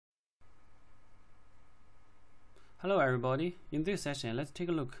Hello everybody, in this session let's take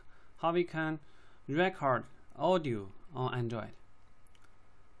a look how we can record audio on Android.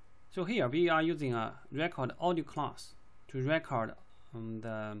 So here we are using a record audio class to record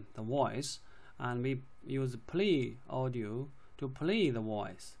the voice, and we use play audio to play the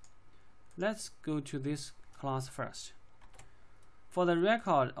voice. Let's go to this class first. For the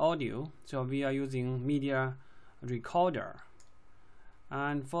record audio, so we are using media recorder,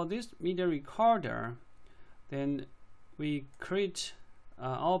 and for this media recorder then we create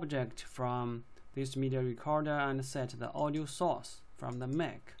an object from this media recorder and set the audio source from the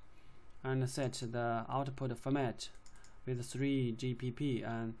Mac and set the output format with 3GPP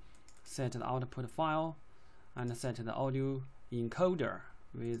and set the output file and set the audio encoder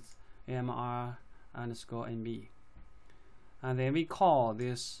with AMR_NB. And then we call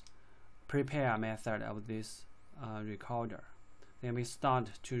this prepare method of this recorder. Then we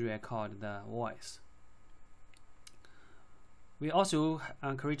start to record the voice. We also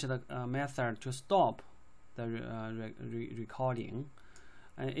created a method to stop the recording,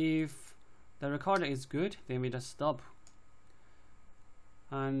 and if the recorder is good, then we just stop.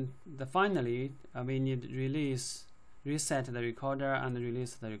 And finally, we need reset the recorder and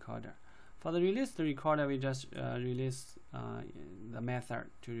release the recorder. For the release the recorder, we just release the method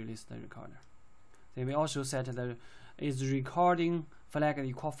to release the recorder. Then we also set the is recording flag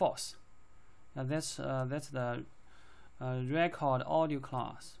equal false. Now that's the record audio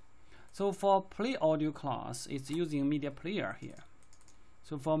class. So for play audio class, it's using media player here.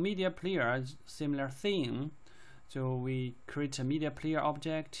 So for media player, similar thing. So we create a media player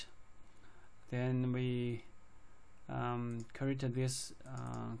object, then we created this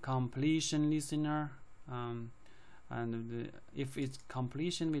completion listener, and if it's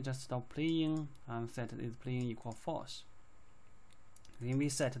completion, we just stop playing and set it playing equal false. Then we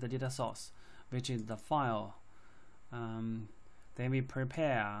set the data source, which is the file. Then we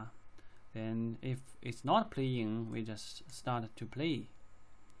prepare. Then if it's not playing, we just start to play.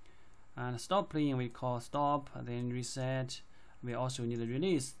 And stop playing, we call stop. Then reset. We also need to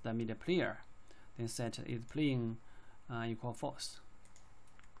release the media player. Then set is playing equal false.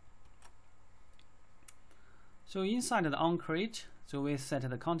 So inside the onCreate, so we set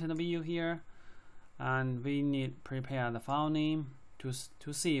the content view here, and we need prepare the file name to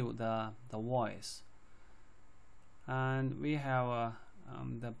save the voice. And we have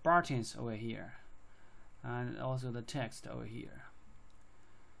the buttons over here and also the text over here.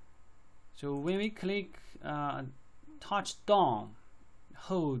 So when we click touch down,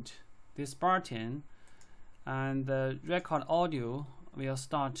 hold this button, and the record audio will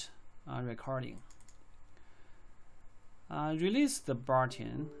start recording. Release the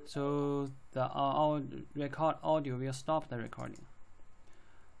button, so the record audio will stop the recording.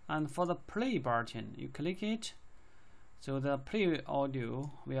 And for the play button, you click it, so the play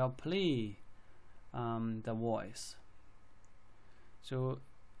audio will play the voice. So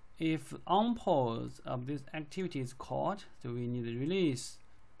if on pause of this activity is caught, so we need to release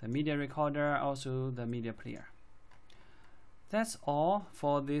the media recorder, also the media player. That's all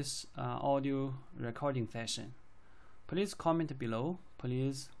for this audio recording session. Please comment below.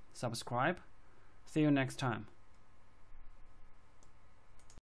 Please subscribe. See you next time.